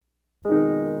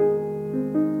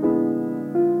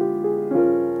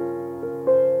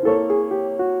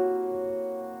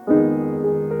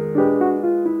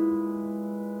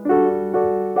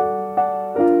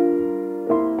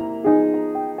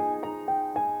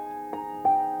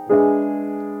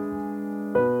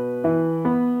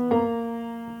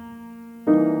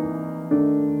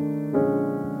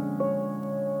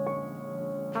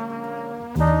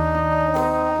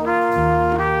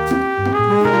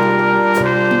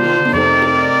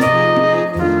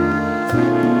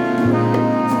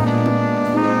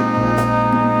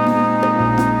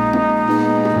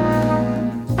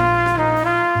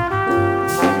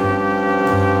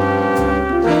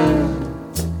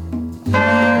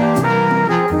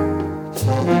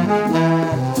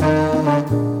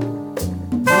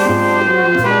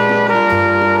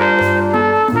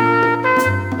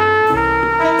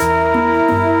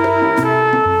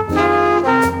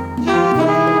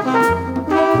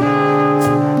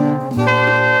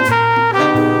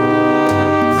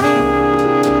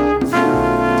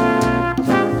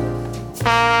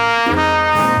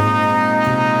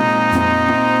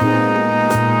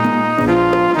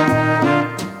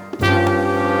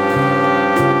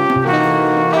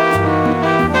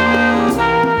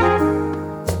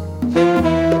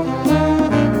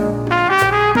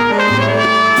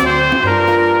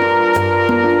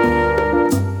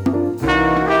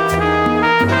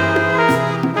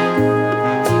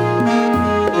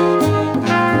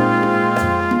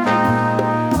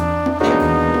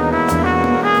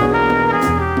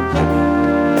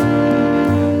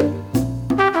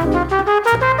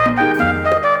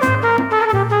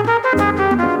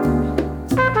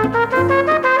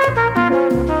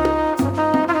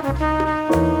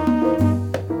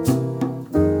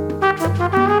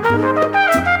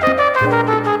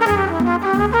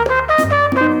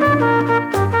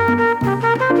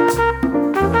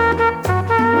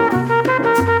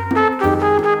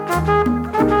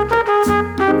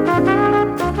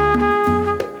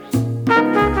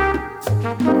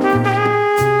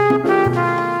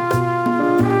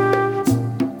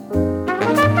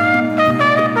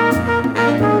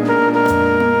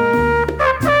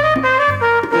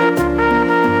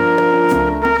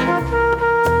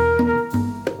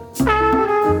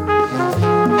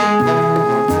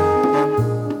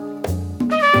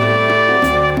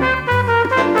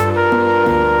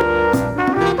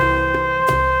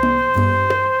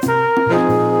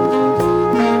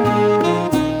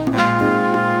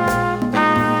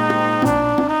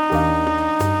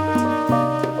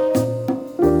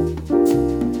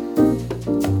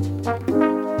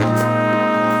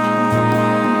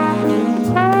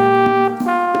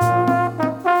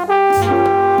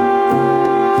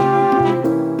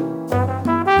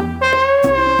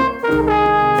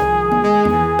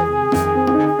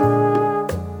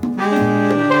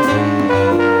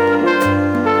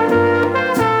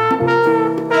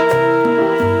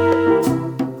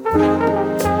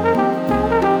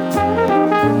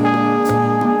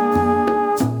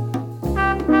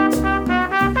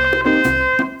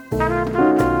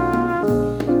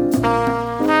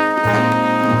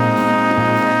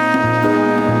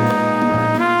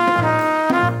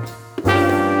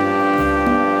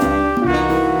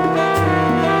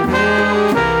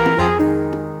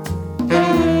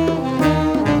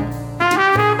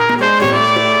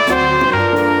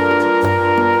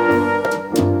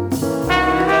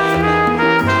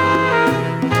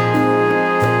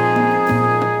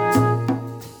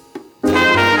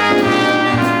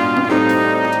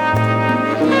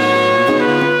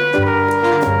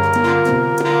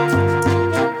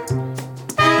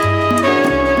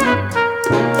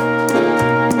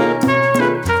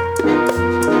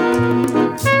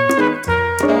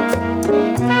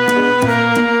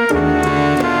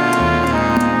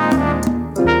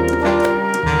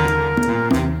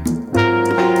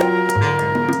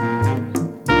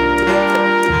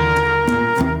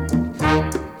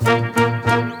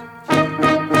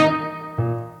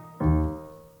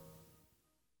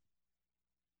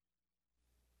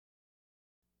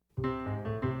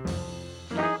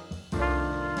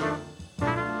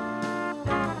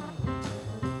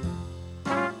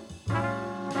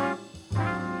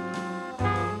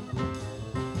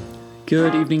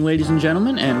Good evening, ladies and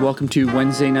gentlemen, and welcome to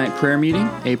Wednesday Night Prayer Meeting,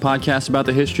 a podcast about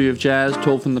the history of jazz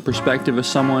told from the perspective of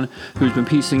someone who's been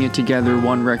piecing it together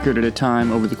one record at a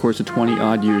time over the course of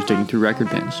 20-odd years digging through record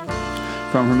bins.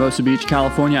 From Hermosa Beach,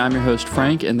 California, I'm your host,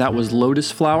 Frank, and that was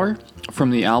Lotus Flower,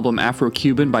 from the album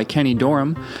Afro-Cuban by Kenny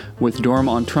Dorham, with Dorham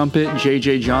on trumpet,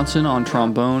 J.J. Johnson on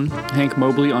trombone, Hank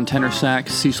Mobley on tenor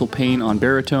sax, Cecil Payne on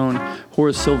baritone,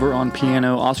 Horace Silver on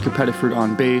piano, Oscar Pettiford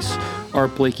on bass,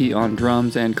 Art Blakey on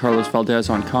drums, and Carlos Valdez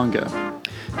on conga.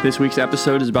 This week's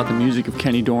episode is about the music of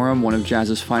Kenny Dorham, one of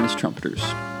jazz's finest trumpeters.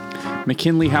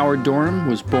 McKinley Howard Dorham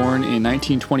was born in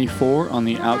 1924 on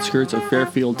the outskirts of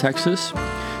Fairfield, Texas.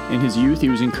 In his youth, he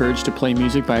was encouraged to play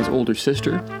music by his older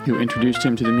sister, who introduced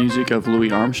him to the music of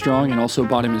Louis Armstrong and also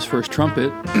bought him his first trumpet.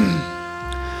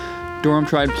 Dorham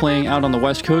tried playing out on the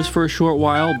West Coast for a short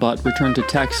while, but returned to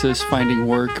Texas, finding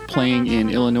work playing in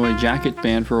Illinois Jacket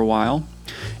Band for a while.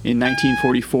 In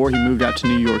 1944, he moved out to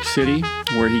New York City,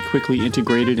 where he quickly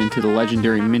integrated into the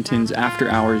legendary Minton's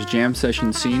after-hours jam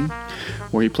session scene,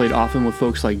 where he played often with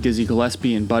folks like Dizzy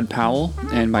Gillespie and Bud Powell,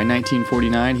 and by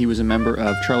 1949, he was a member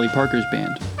of Charlie Parker's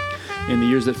band. In the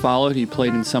years that followed, he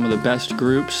played in some of the best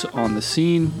groups on the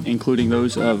scene, including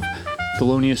those of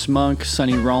Thelonious Monk,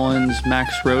 Sonny Rollins,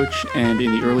 Max Roach, and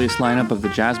in the earliest lineup of the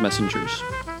Jazz Messengers.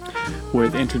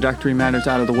 With introductory matters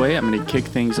out of the way, I'm going to kick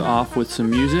things off with some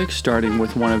music, starting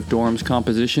with one of Dorham's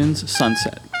compositions,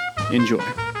 Sunset. Enjoy.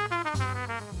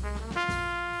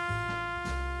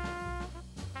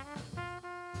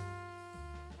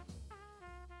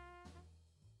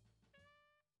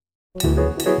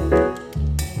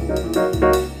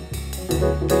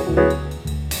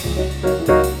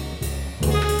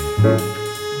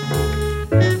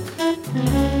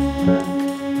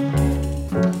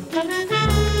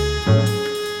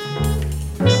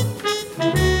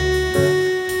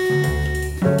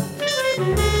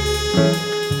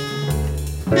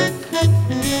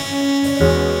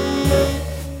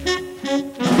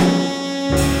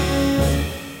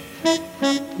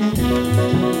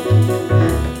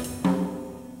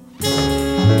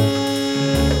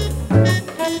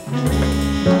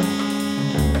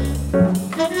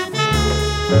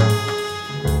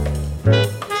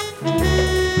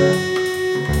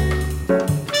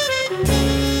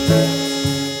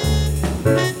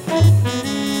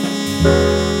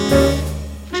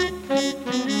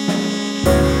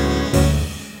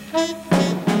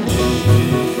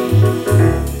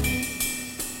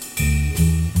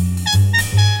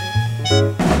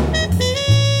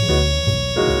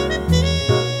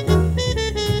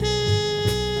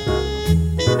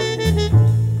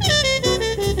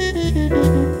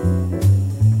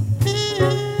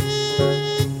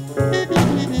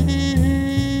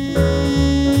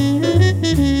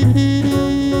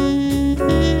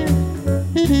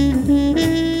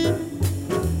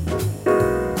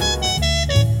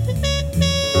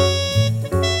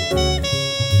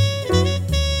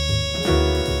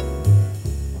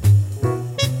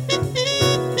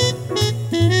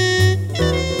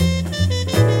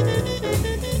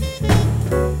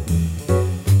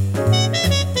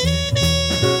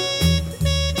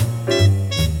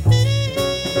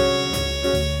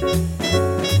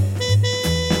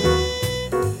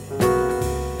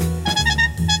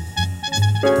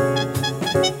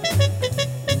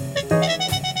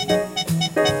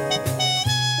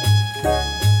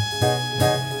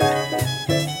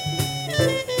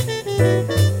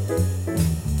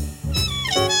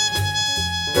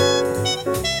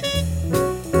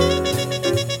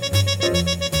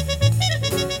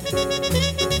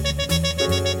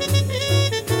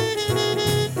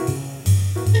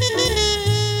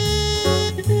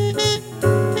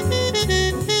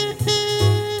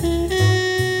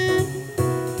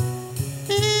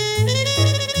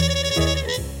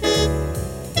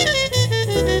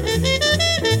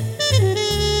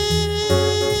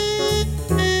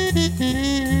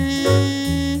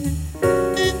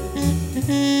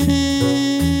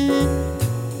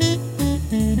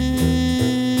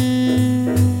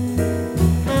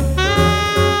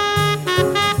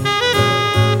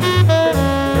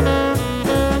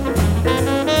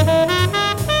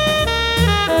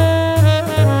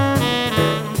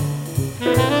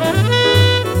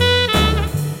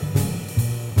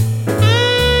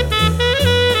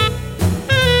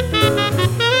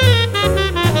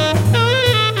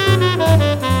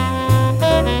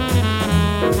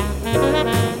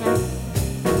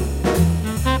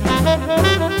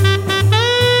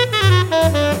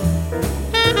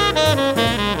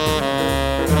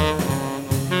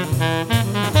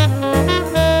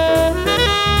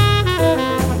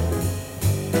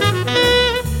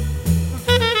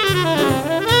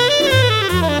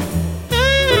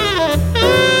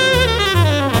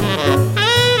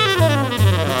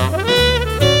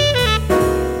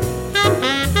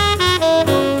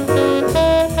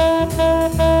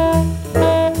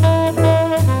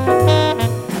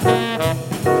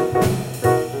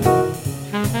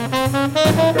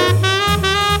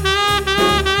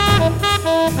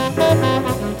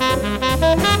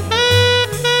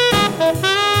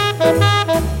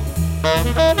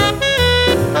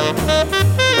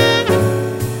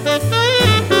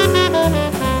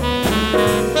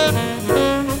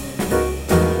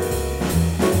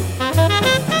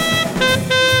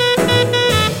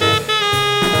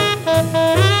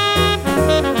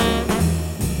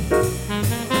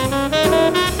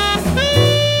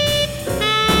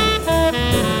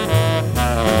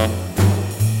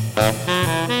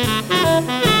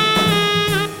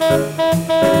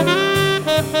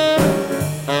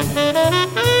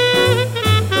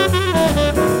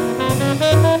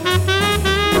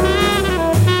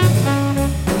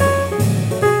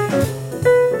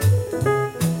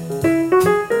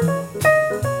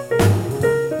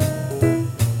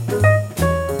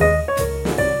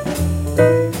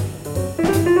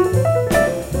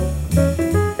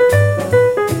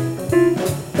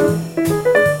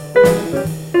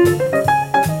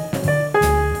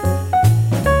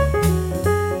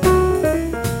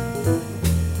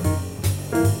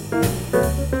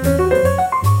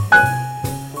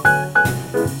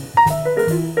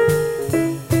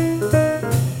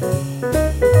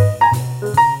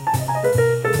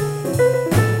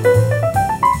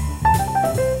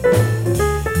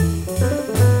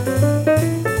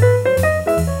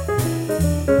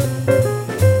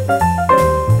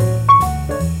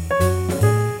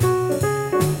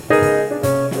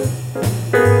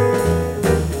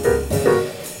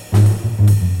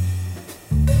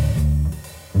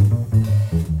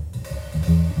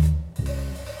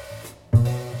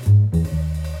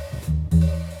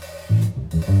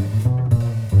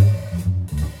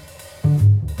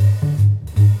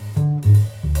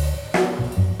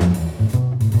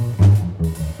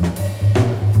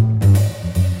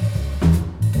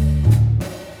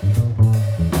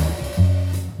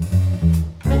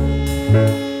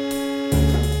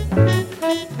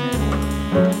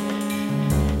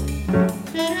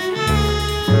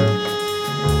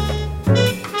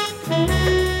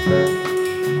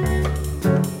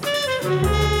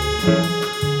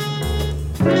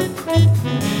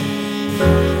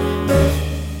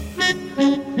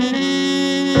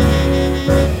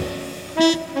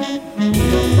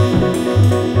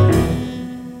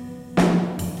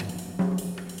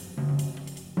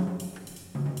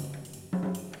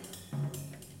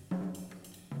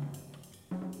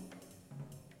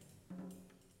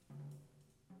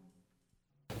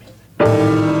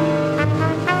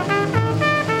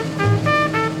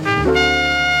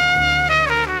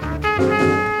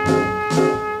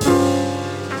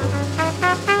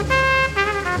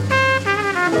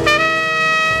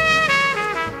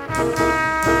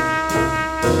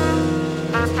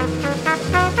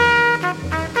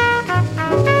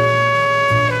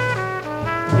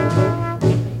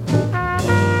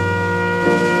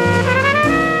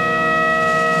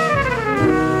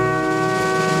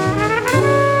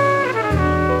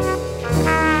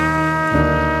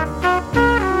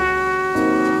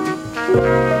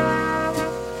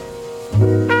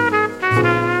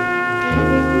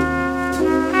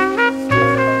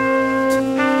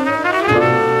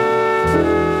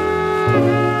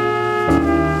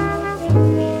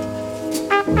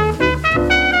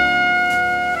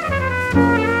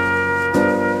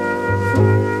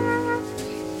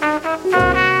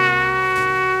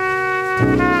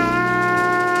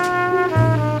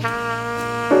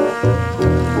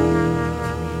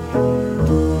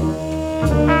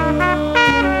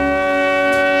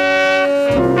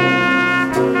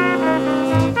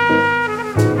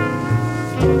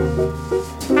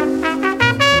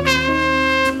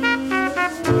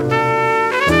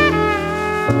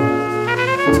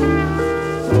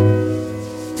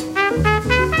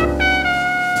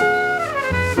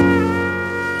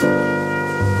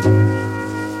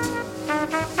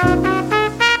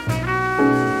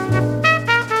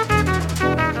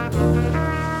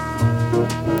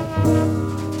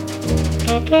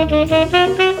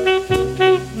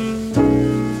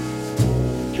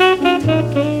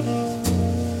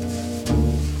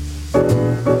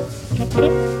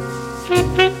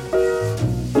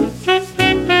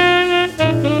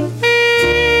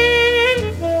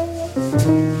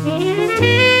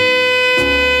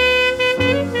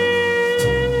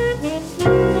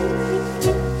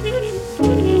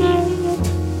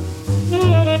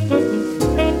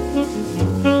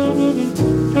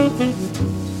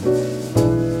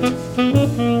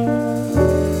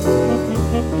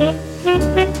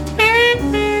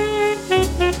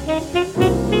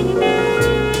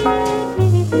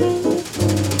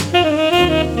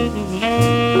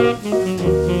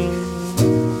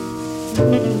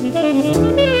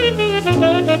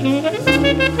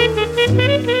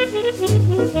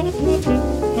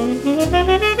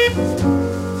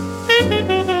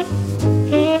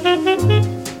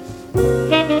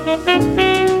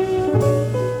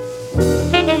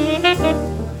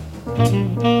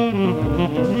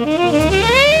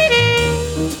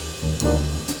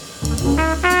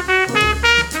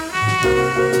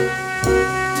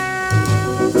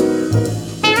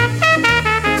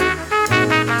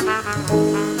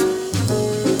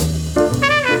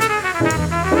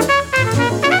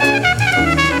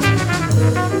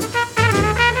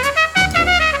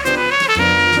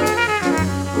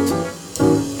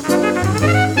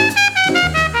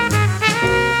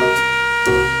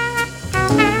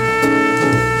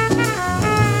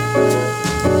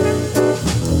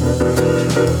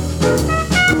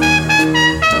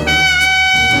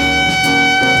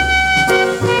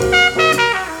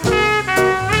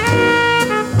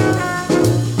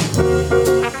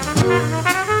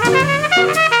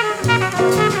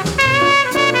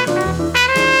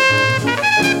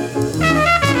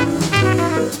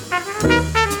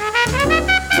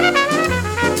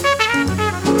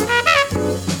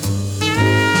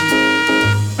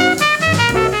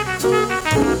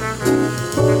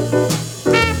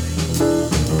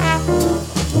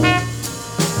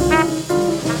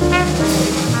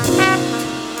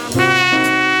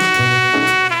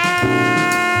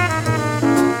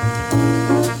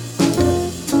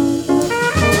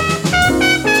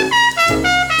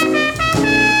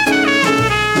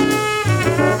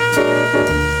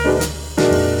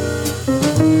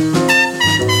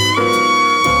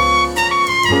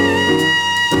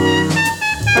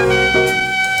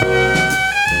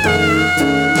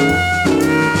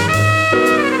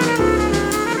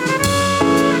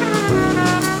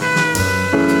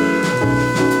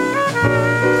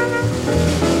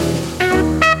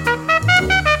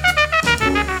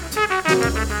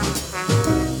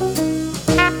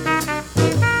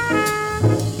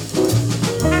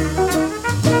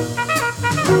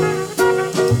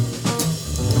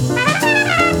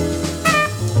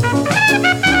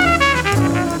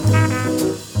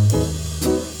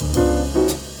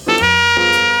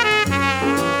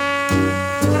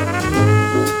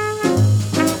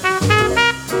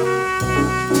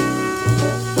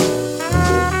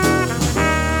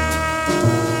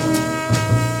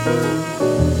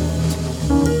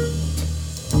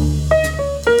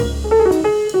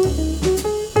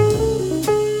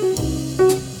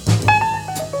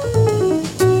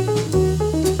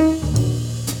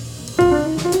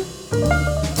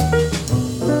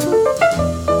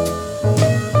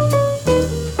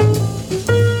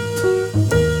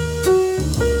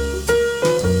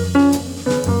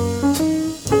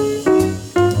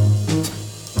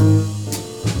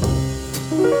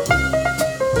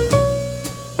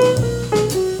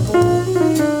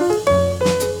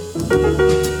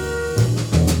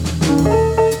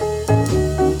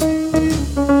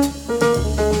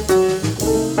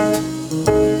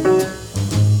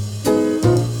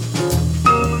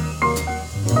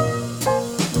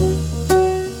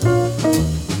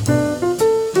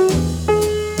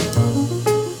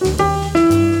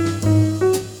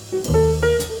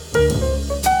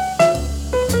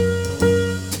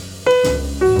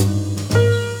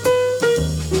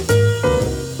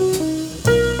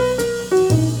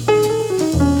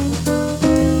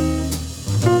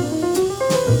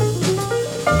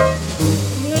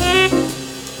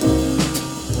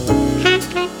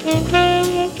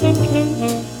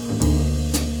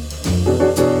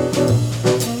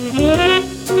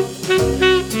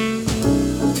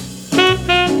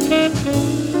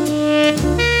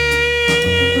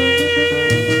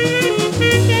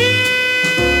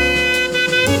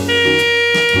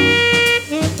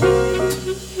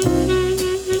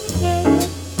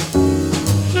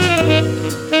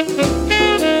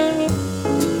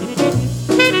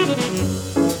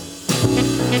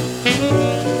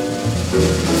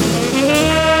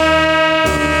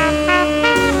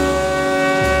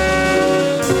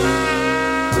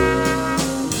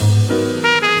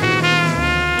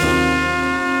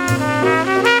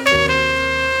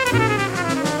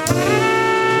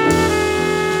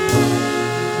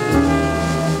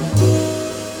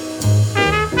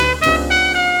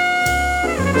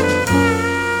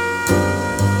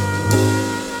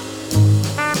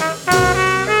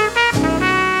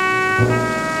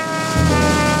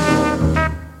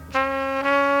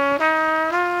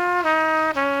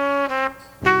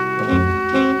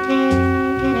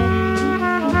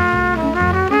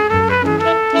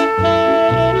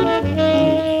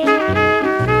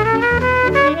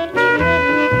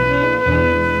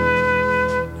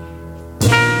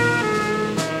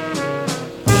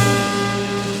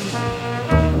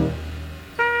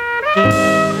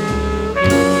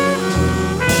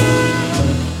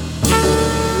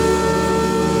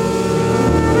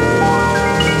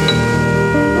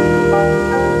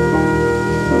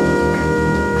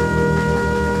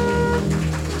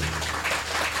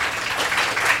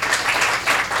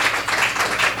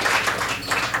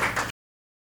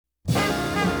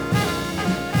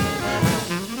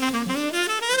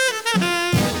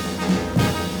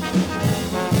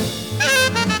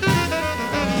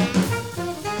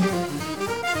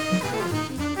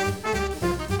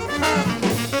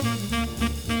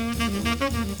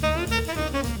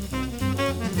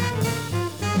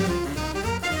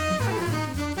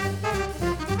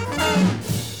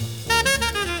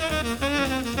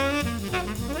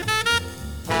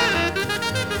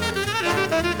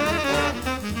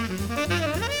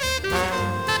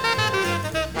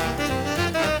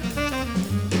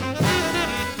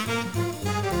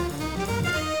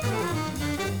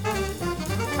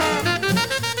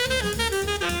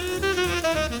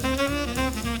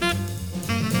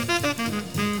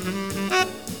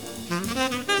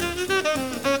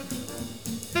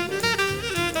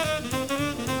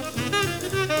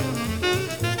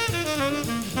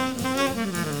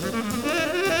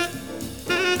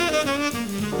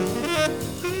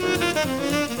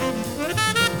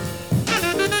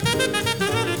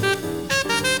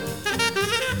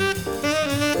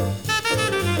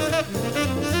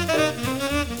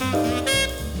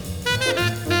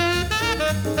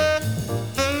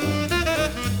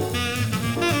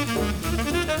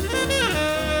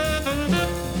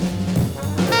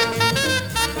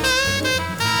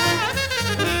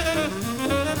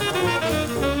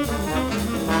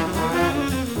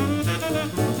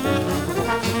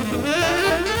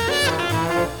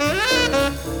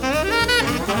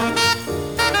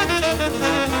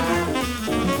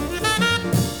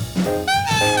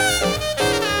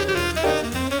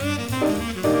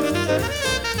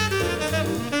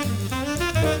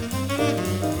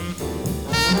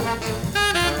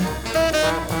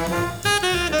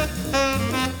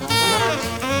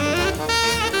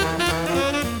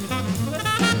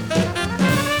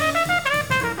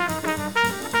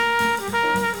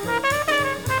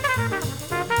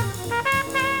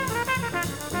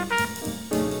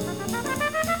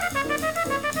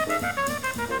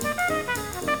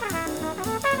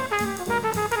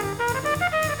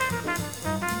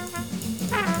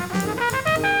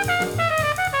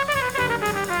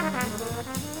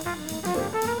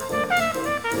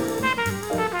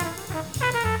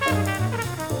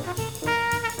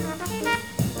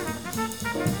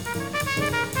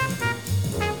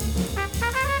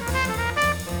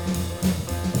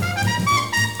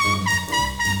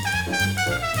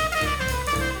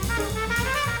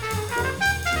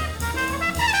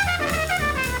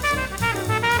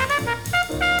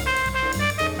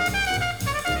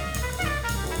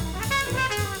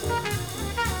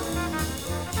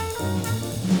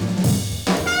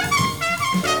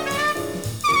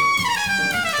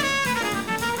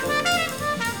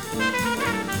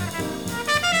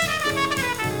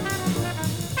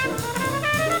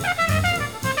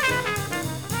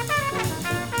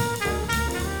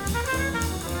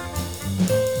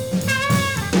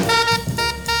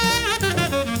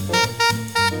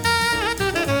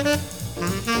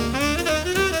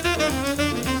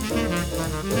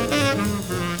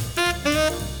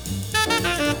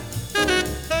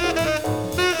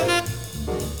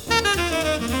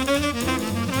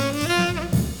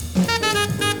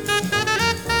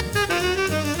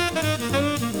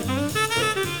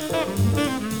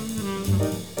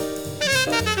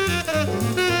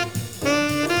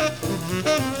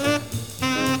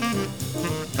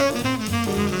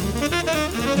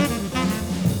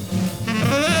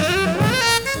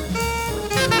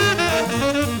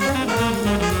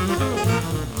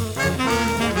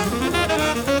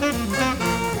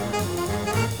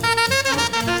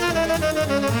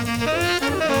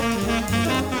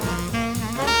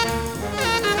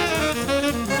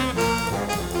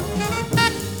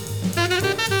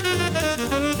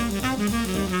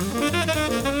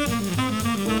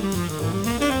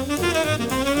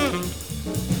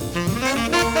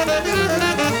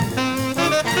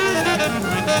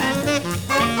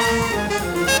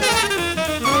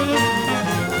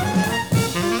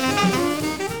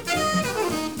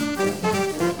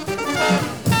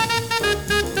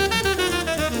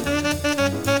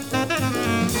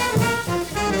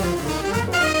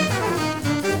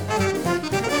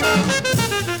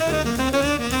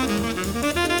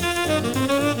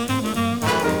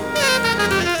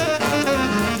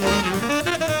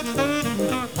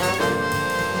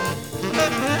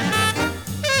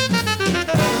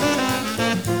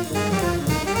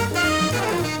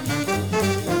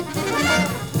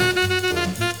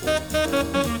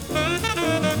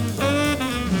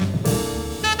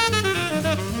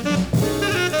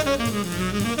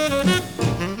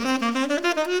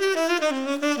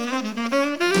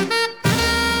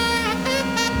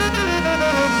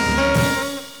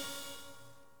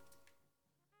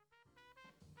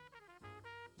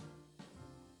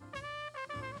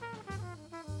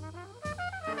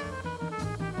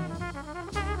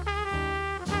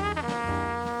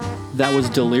 That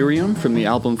was Delirium from the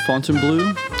album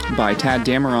Fontainebleau by Tadd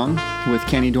Dameron, with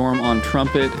Kenny Dorham on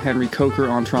trumpet, Henry Coker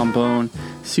on trombone,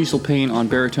 Cecil Payne on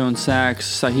baritone sax,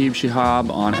 Sahib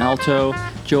Shihab on alto,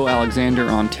 Joe Alexander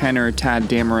on tenor, Tadd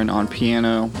Dameron on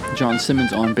piano, John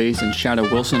Simmons on bass, and Shadow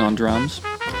Wilson on drums.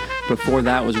 Before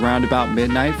that was Roundabout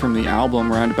Midnight from the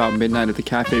album Roundabout Midnight at the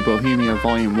Cafe Bohemia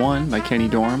Volume 1 by Kenny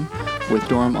Dorham, with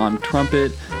Dorham on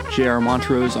trumpet, J.R.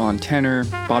 Montrose on tenor,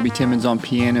 Bobby Timmons on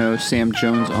piano, Sam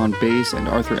Jones on bass, and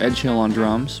Arthur Edgehill on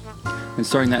drums. And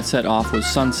starting that set off was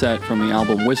Sunset from the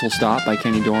album Whistle Stop by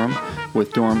Kenny Dorham,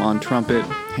 with Dorham on trumpet,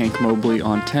 Hank Mobley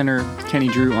on tenor, Kenny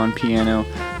Drew on piano,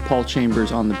 Paul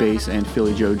Chambers on the bass, and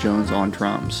Philly Joe Jones on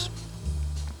drums.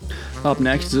 Up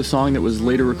next is a song that was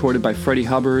later recorded by Freddie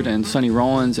Hubbard and Sonny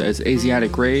Rollins as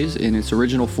Asiatic Rays in its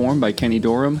original form by Kenny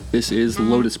Dorham. This is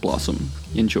Lotus Blossom.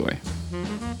 Enjoy.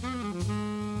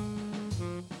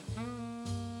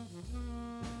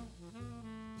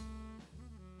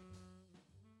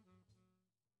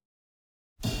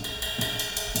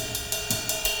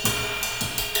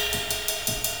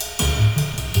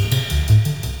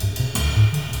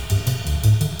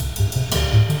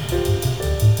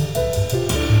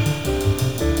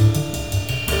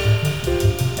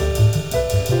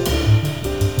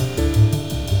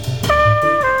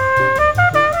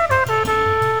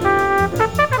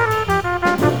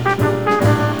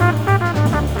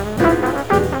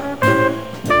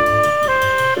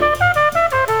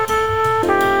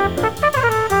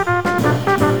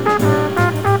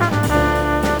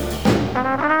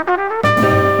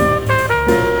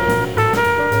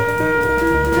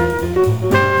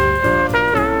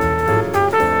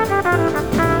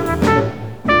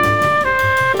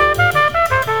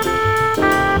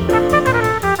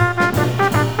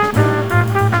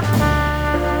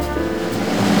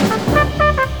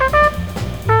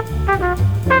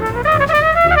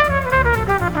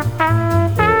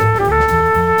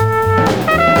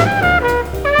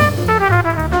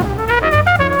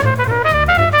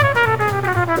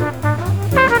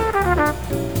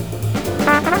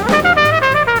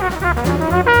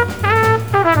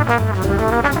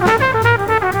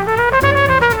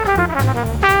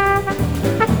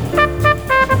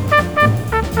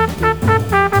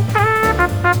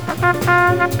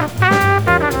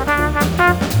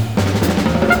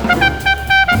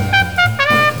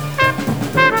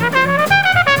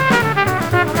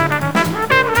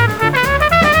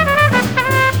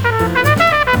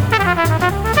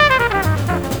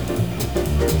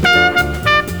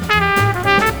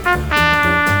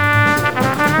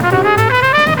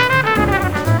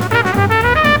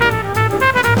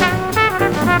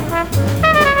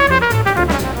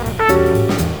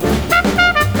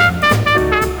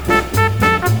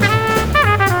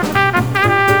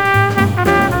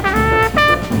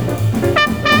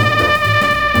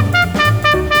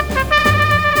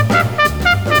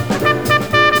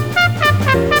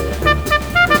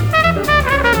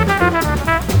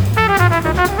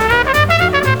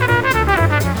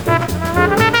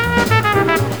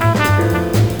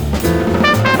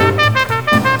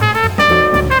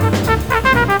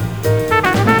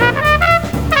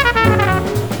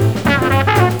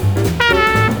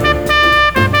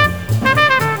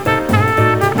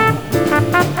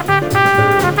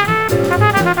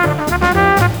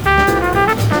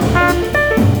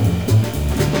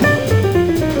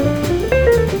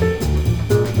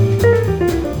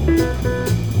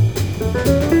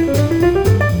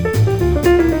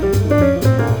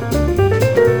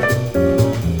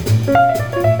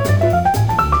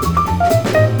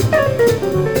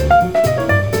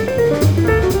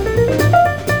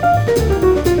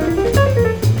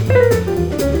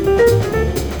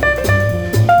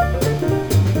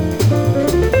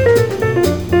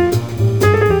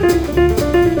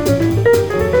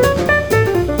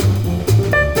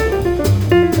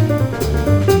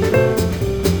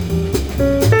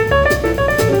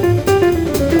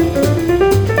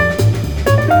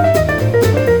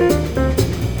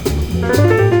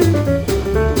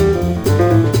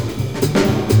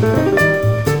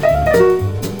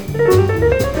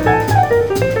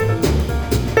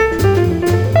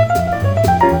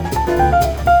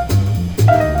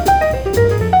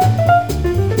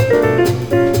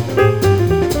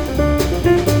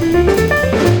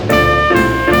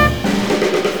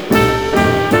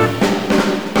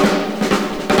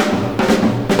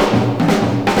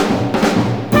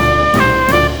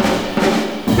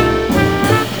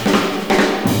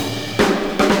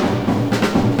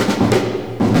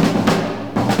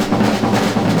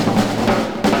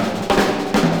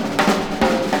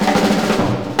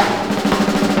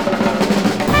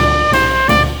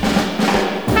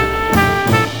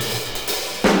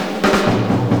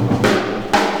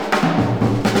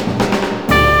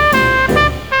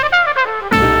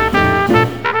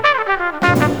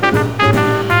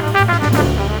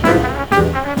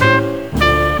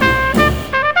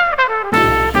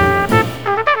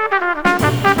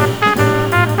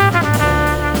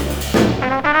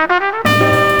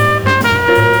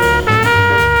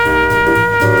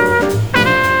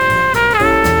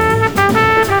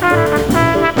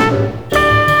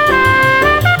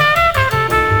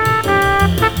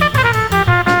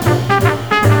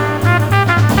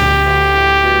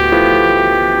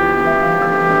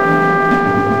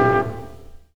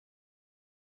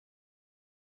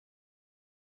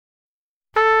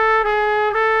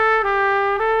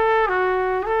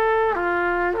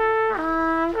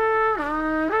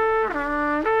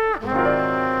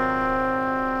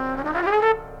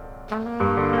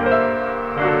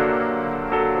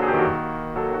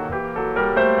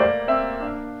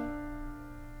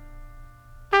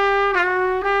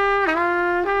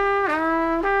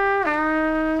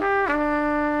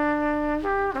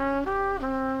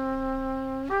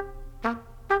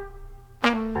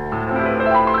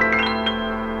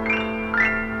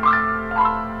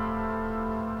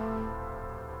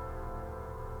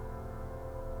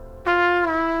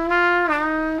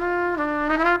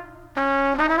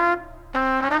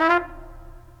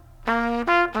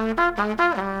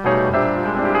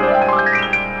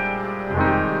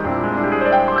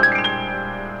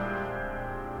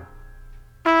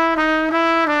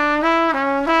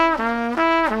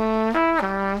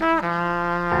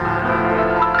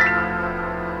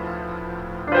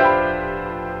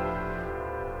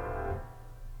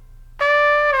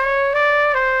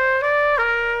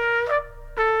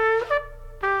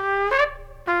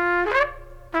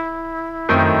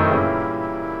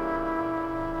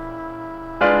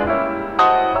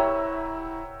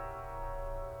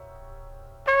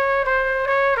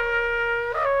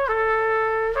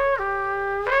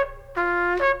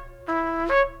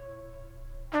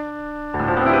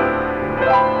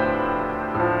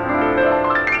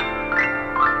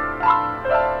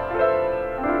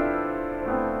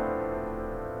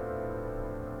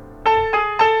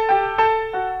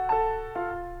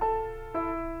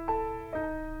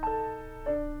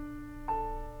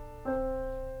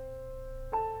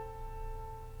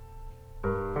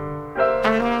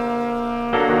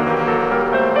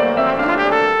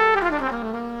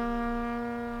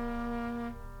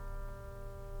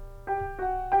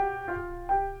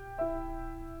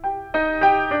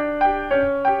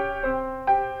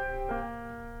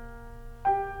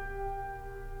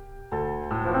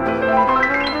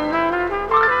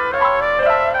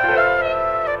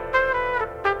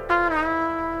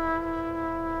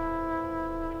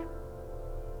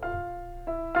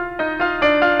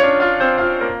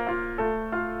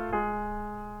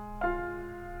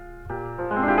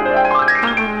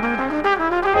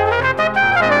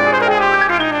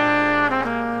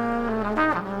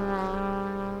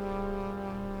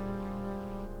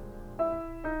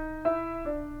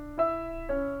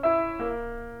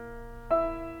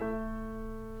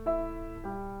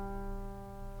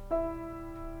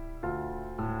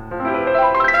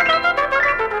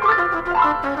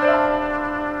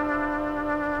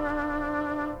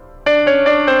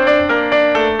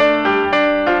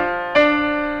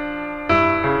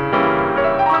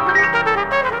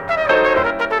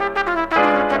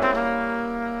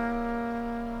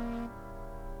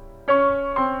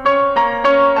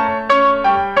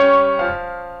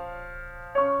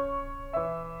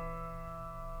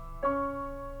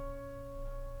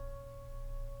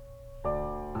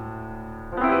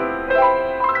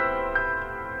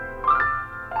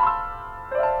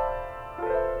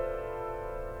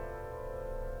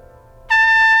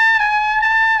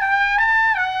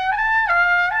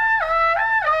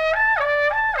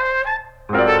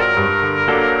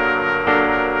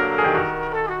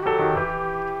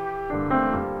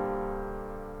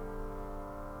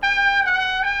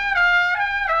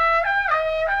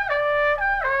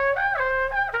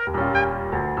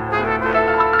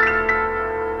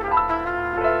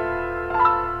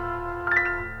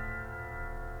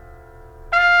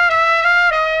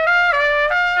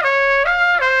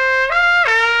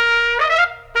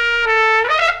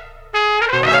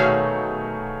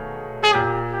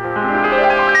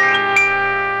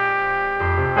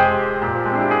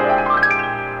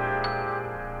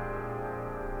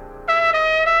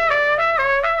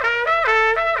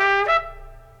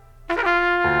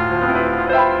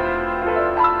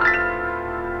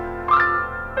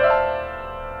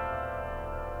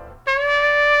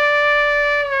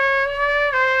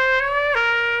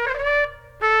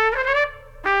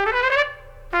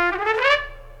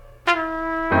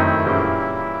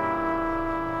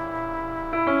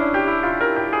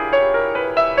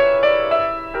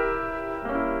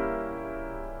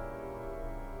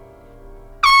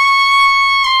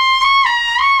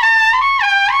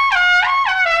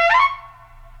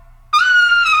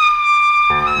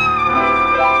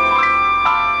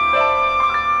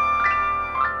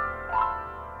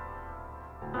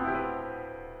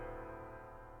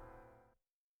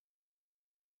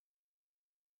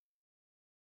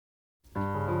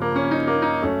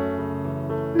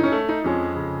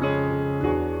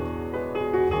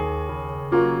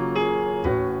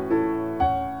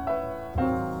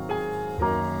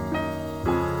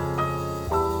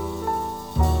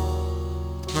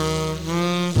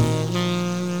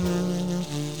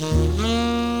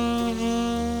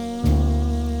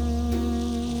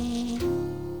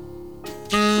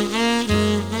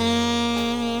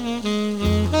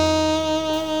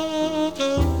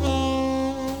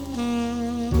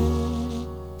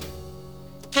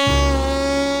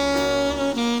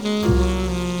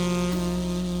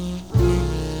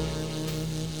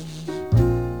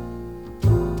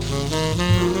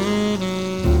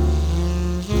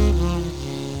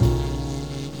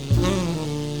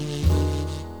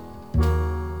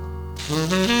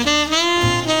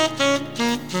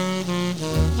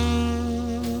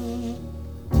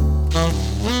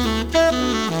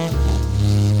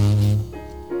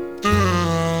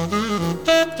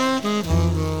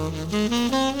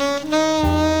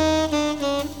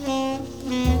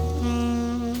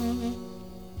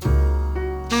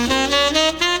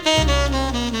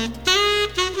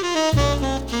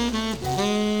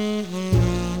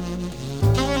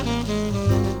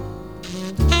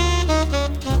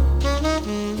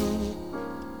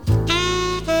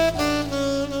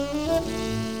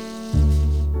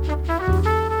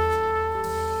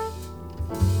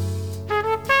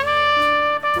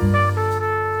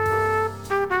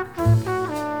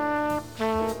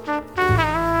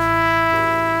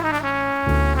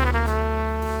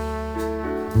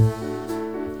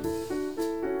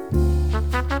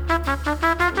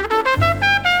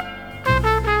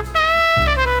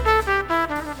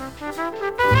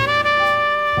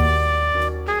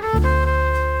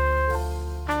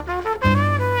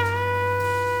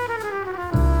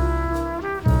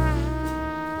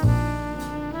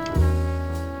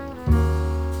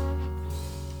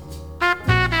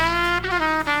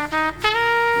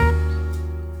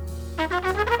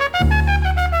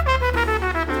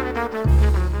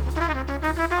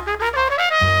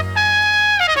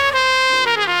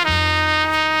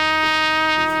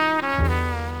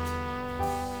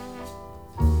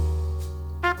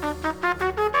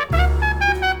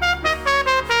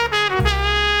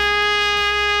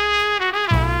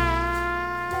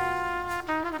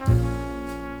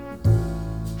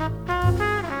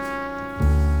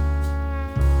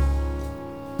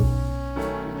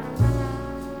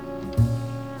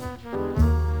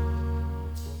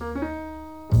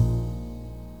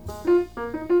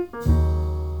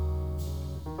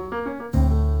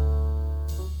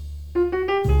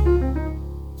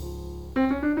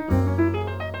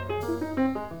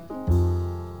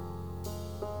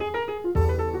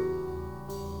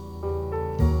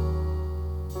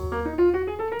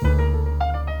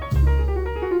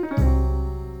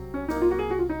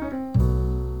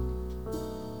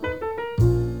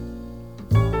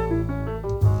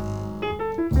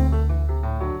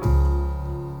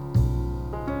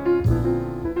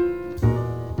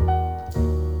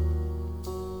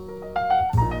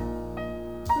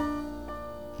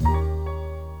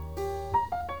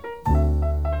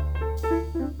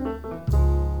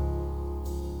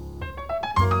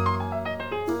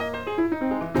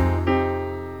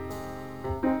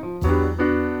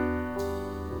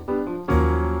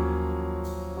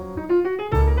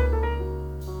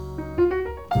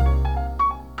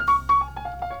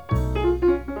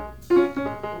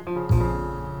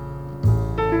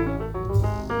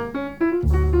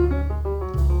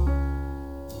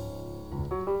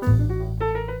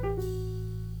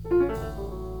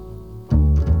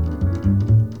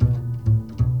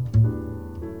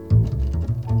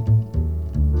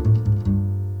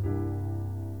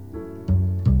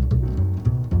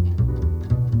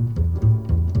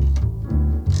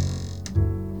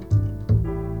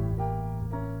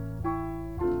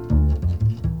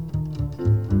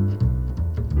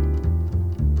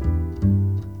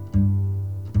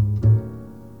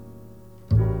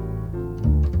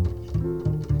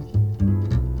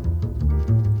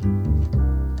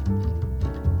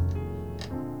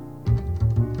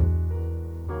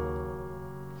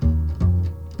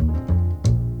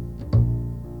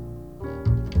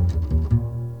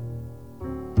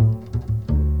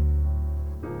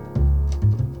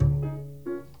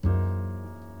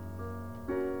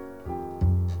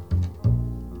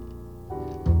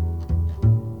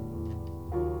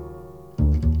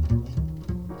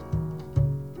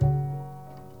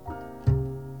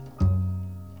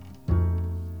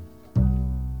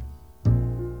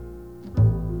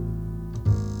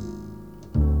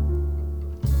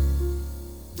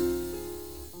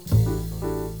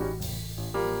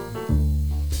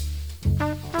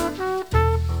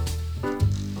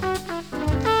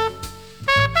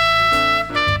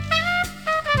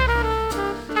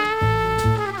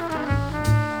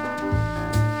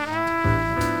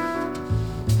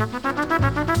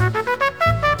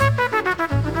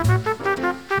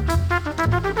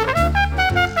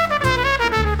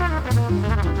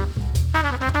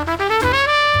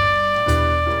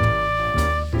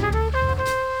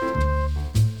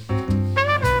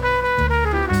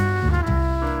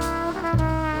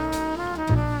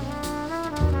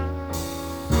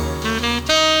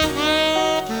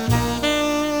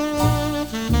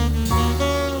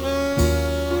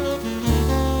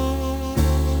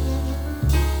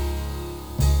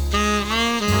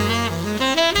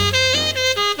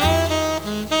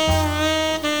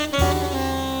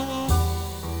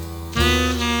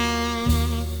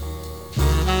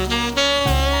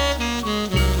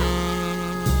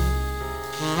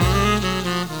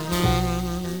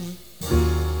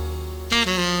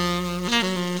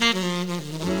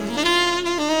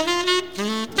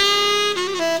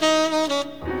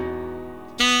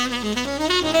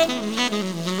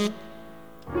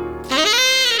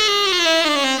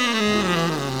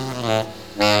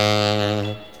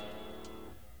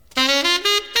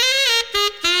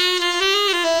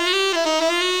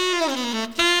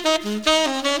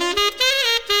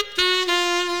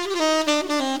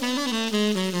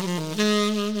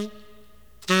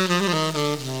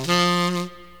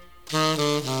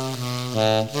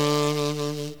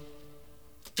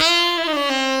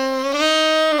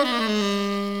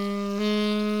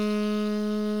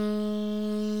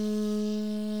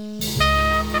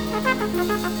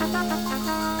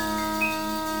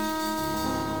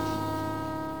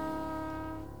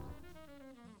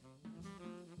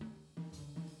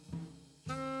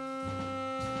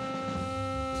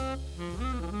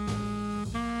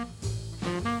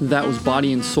 That was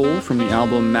Body and Soul from the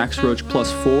album Max Roach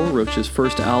Plus 4, Roach's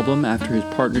first album after his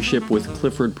partnership with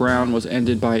Clifford Brown was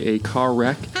ended by a car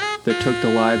wreck that took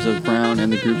the lives of Brown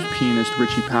and the group's pianist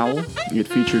Richie Powell. It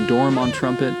featured Dorham on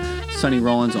trumpet, Sonny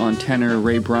Rollins on tenor,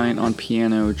 Ray Bryant on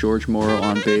piano, George Morrow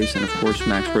on bass, and of course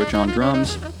Max Roach on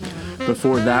drums.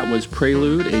 Before that was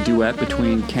Prelude, a duet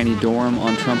between Kenny Dorham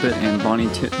on trumpet and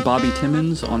Bobby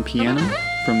Timmons on piano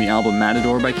from the album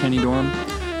Matador by Kenny Dorham.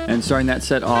 And starting that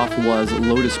set off was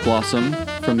Lotus Blossom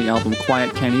from the album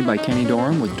Quiet Kenny by Kenny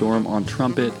Dorham, with Dorham on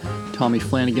trumpet, Tommy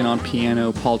Flanagan on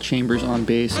piano, Paul Chambers on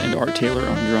bass, and Art Taylor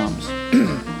on drums.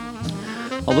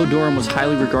 Although Dorham was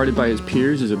highly regarded by his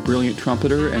peers as a brilliant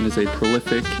trumpeter and as a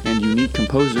prolific and unique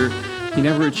composer, he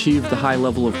never achieved the high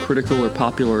level of critical or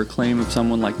popular acclaim of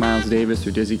someone like Miles Davis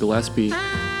or Dizzy Gillespie,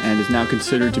 and is now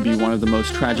considered to be one of the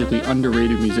most tragically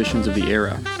underrated musicians of the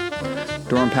era.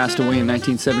 Dorham passed away in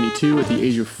 1972 at the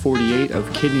age of 48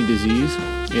 of kidney disease,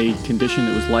 a condition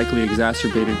that was likely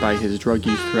exacerbated by his drug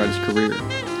use throughout his career.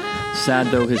 Sad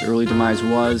though his early demise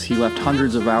was, he left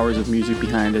hundreds of hours of music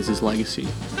behind as his legacy.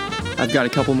 I've got a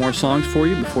couple more songs for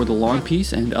you before the long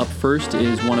piece, and up first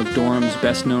is one of Dorham's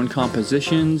best-known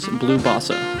compositions, Blue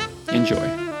Bossa.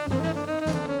 Enjoy.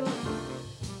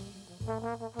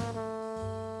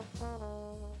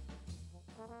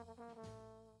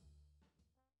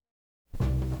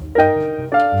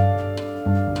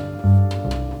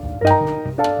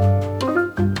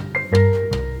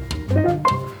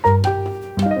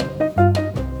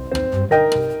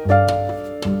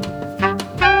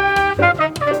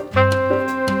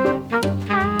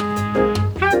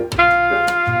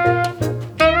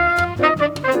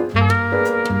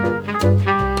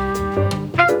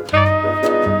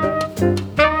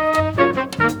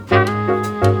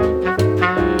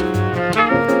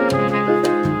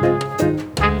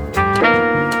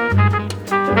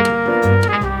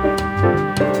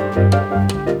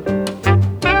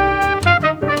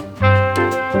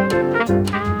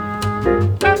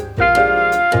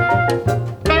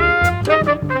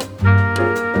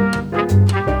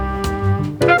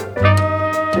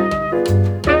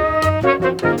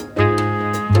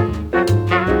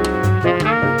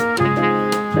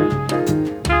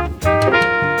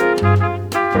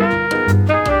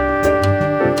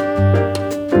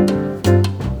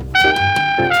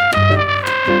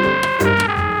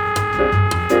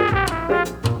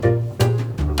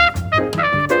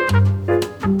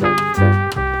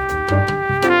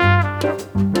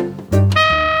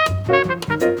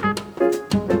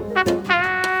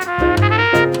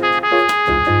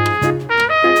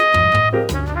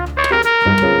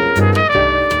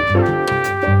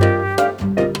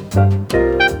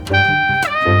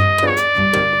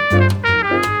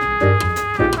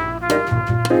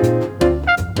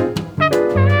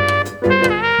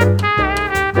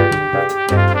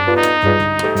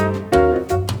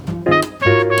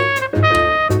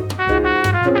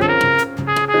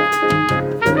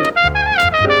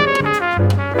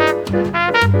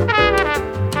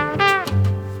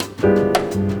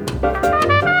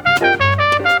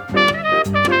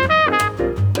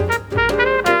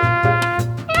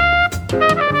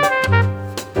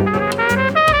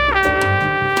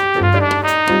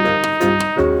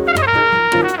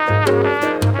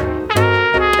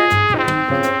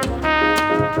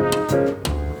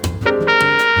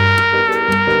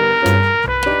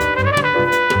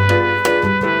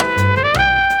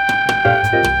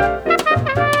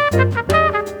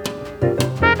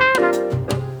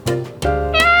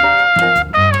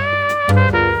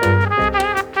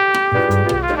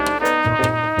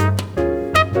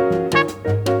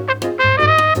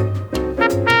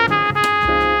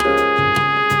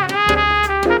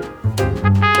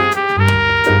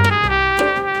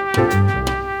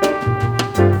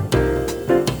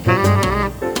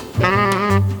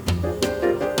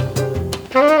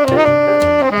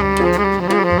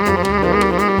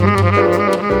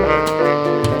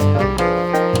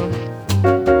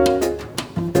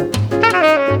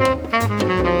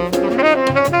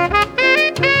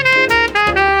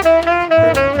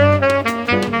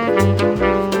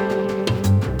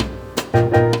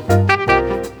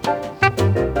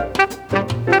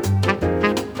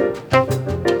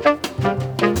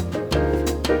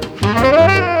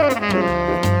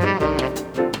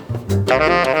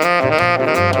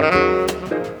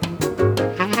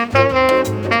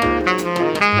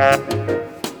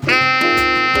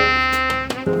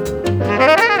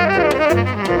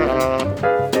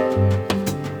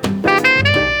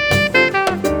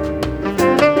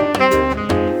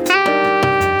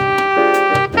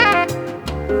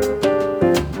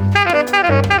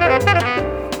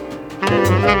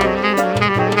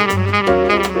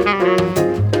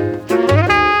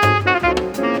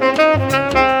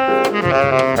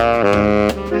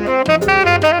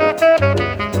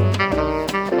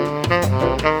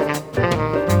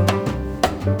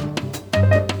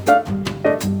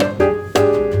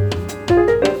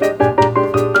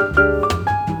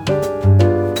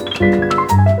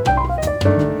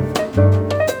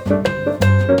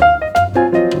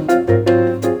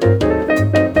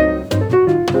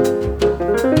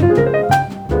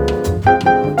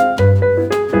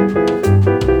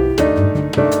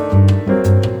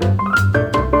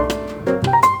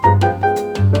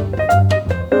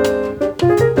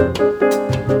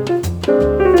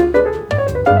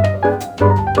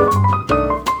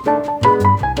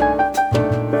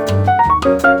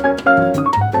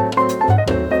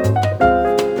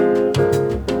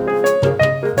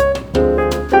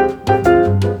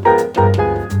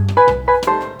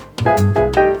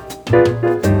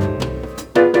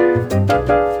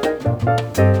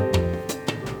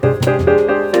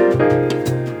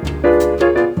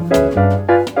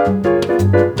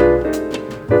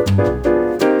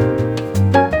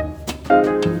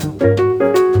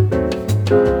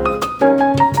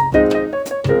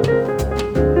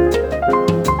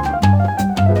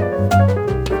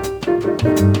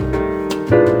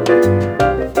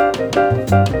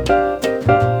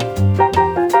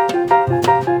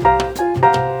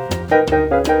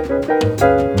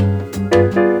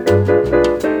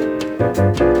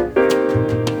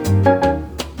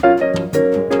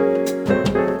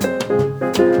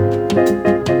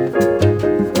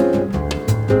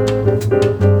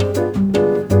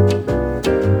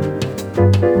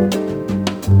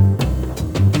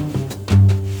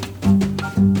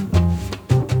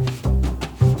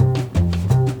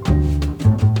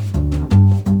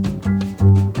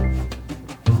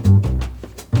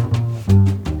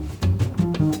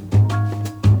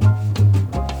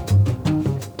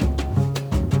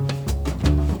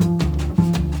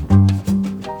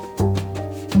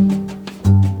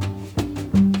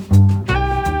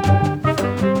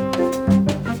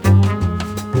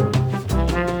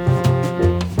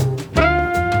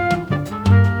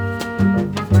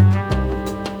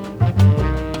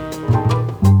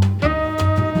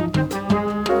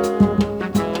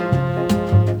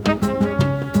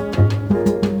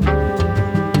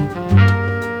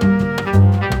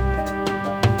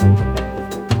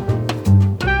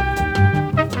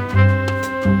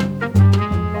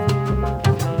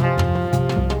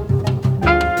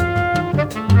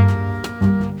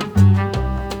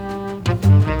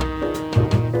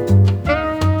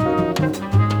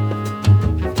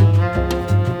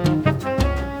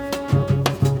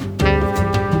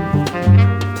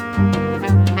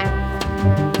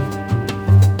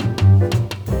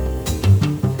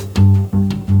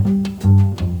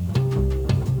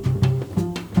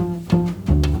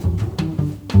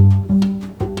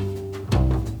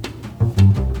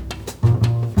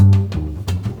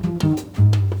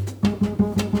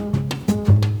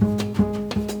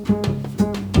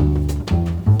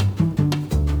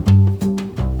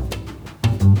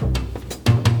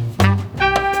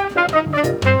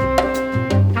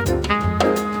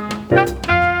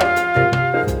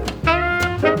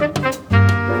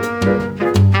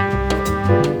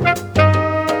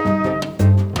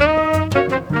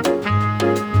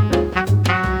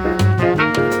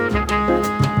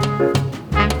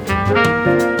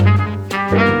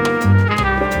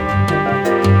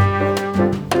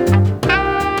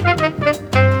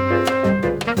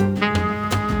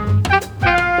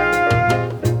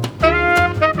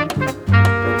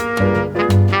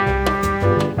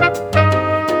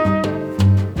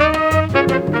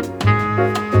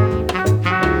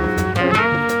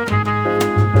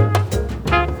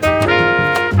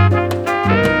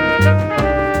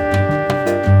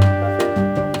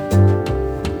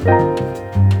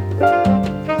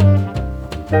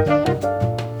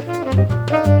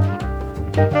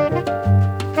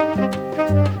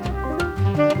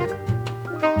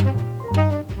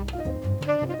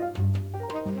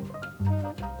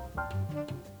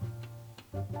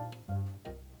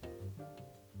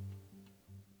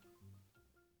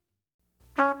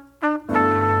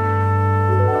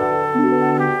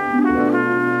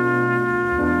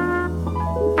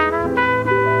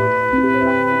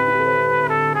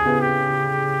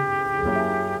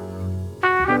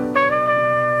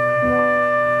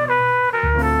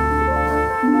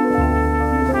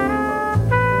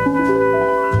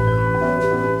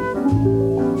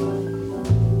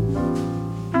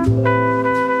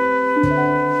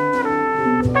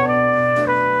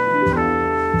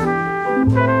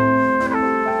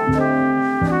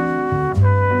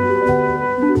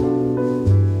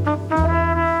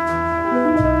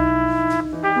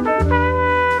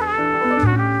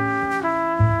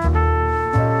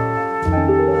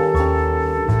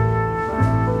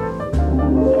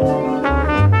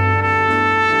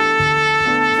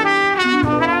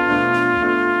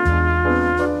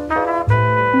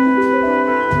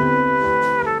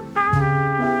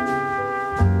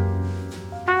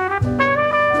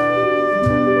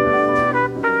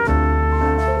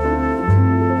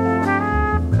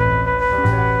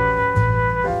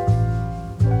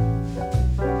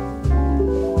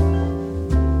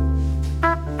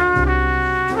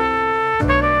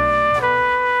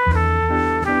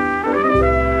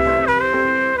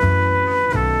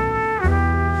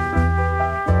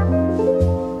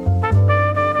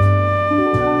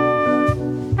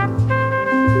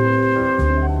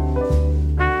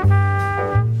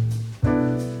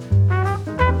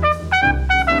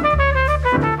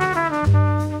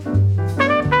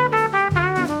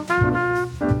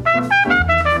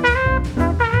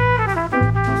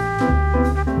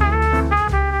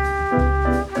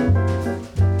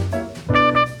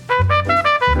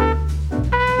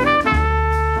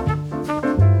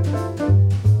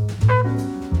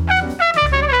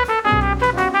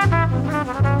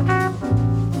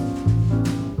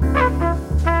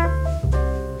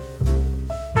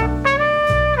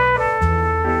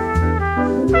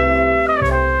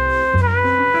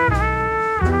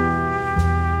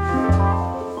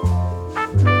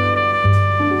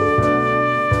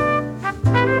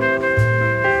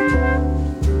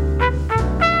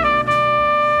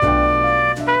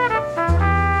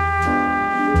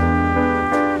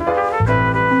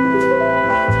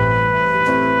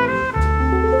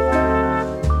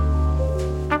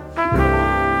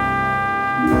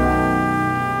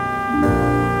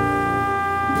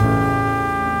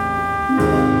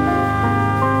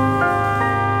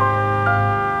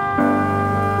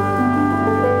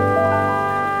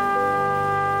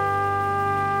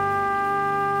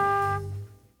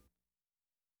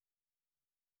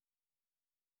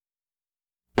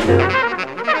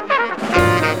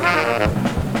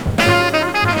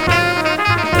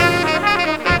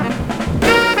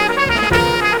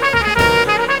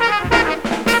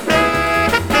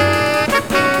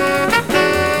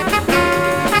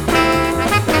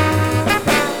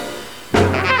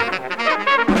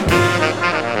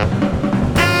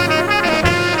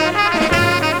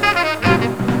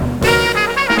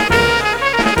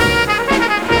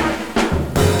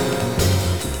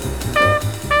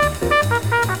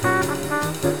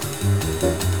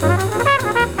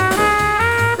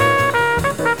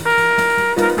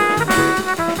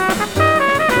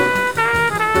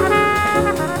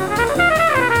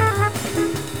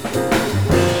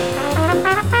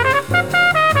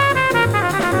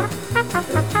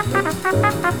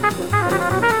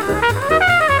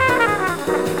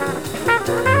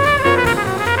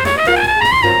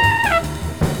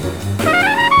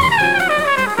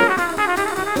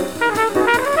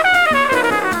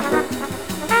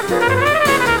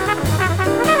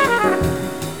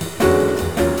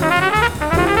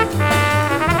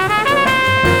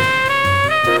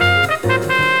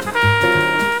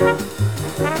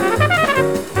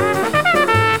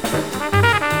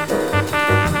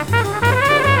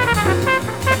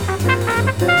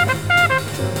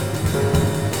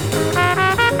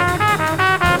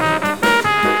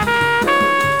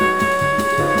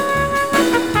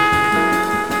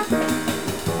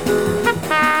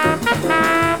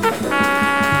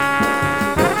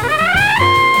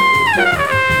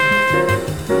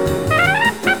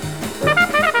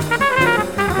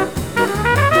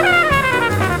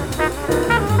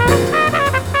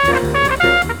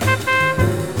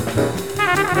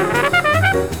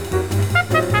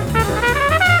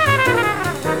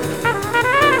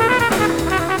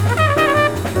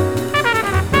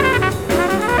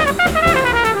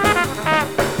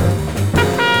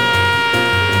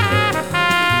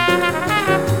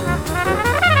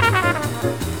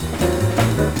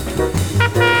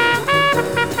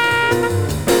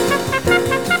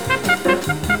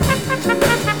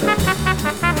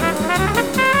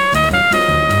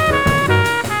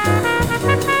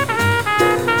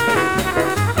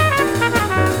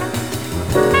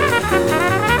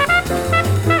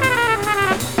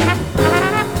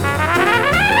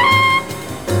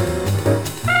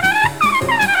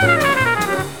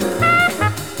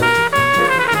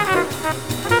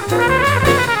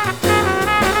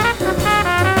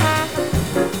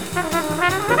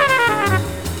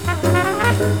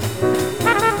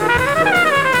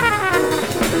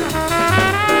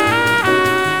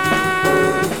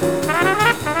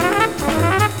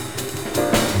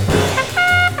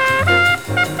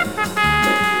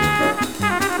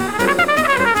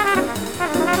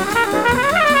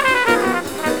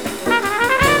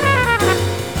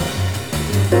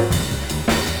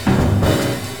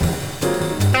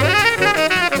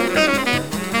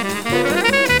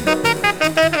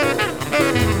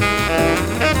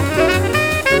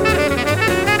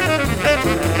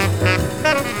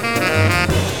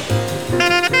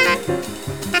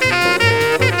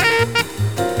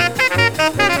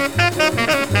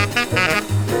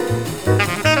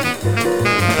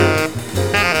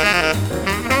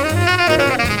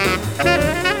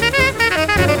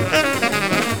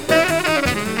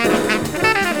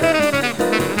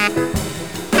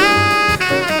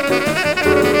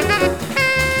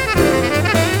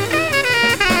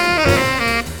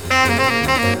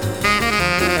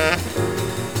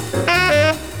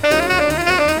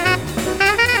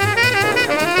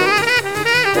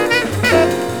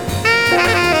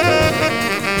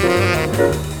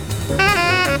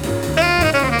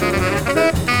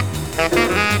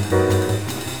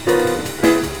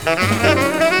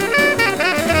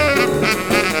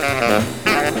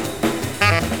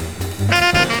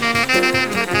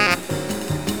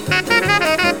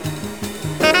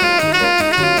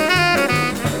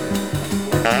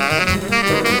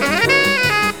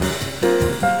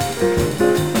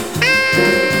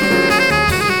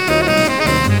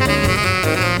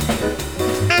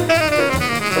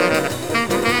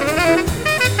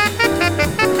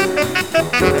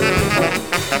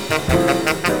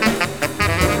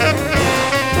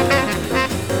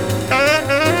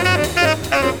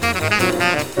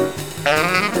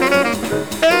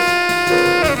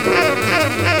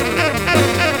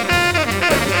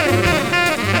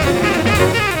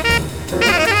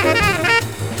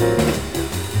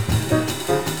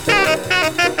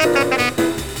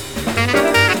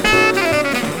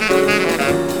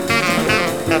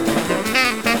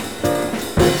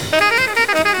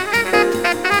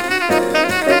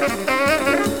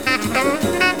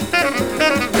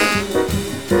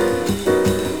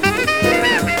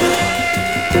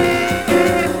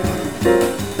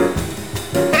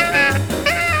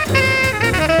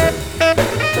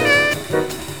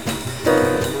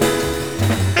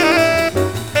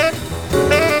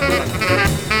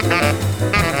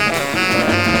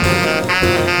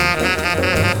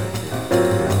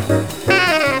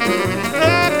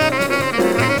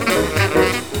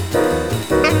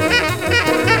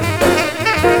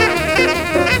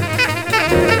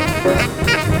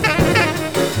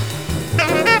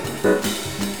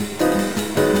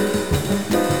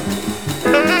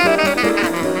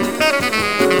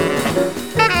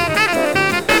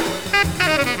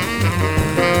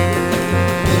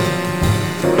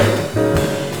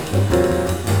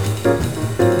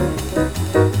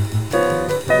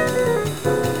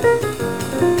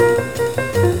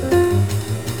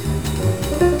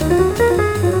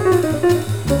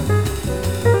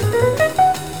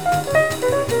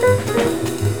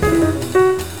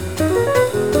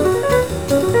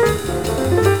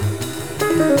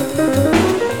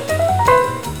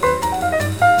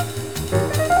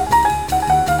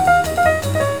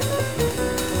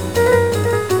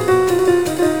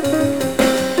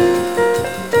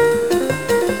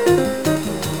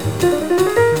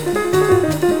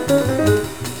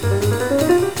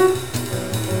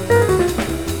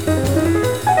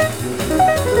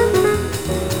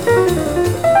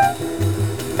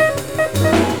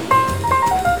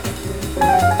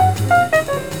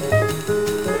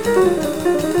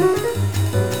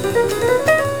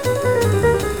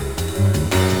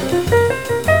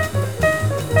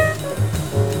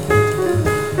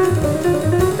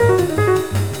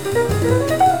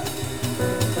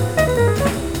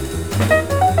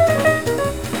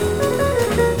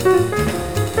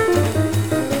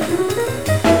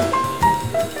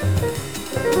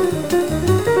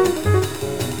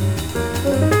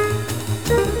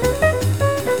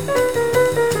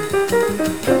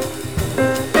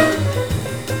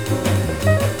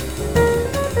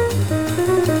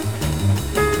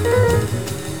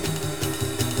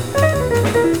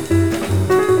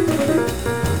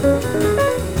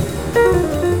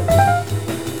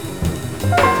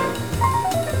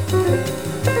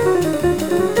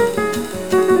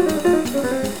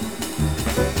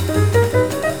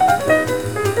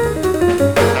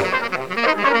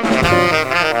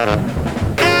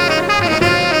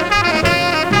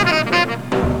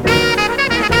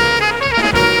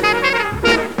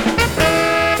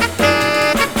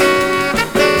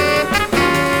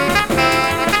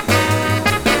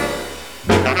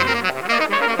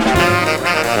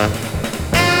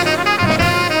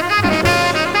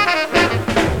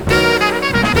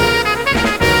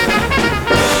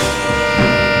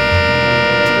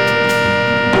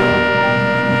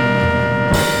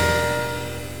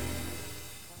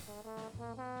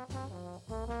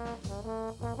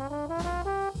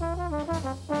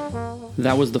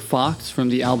 That was The Fox from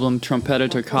the album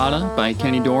Trompetta Toccata by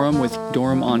Kenny Dorham, with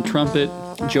Dorham on trumpet,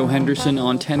 Joe Henderson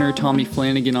on tenor, Tommy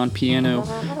Flanagan on piano,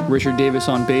 Richard Davis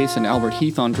on bass, and Albert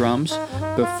Heath on drums.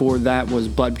 Before that was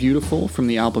But Beautiful from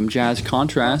the album Jazz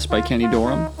Contrast by Kenny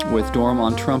Dorham, with Dorham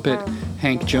on trumpet,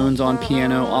 Hank Jones on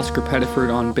piano, Oscar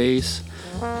Pettiford on bass,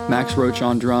 Max Roach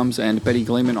on drums, and Betty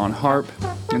Glayman on harp.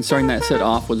 And starting that set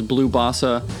off was Blue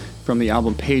Bossa from the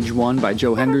album Page One by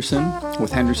Joe Henderson,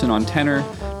 with Henderson on tenor,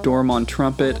 Dorham on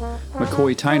trumpet,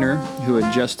 McCoy Tyner, who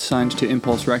had just signed to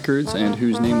Impulse Records and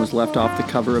whose name was left off the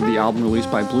cover of the album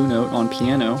released by Blue Note, on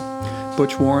piano,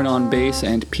 Butch Warren on bass,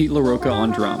 and Pete LaRocca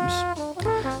on drums.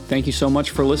 Thank you so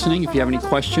much for listening. If you have any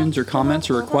questions or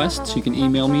comments or requests, you can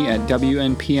email me at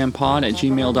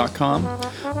wnpmpod@gmail.com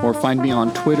or find me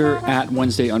on Twitter at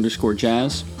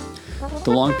Wednesday_jazz.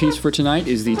 The long piece for tonight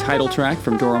is the title track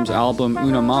from Dorham's album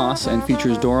Una Mas and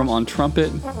features Dorham on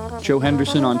trumpet, Joe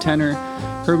Henderson on tenor,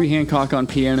 Herbie Hancock on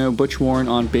piano, Butch Warren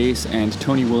on bass, and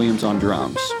Tony Williams on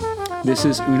drums. This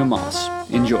is Una Mas.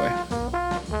 Enjoy.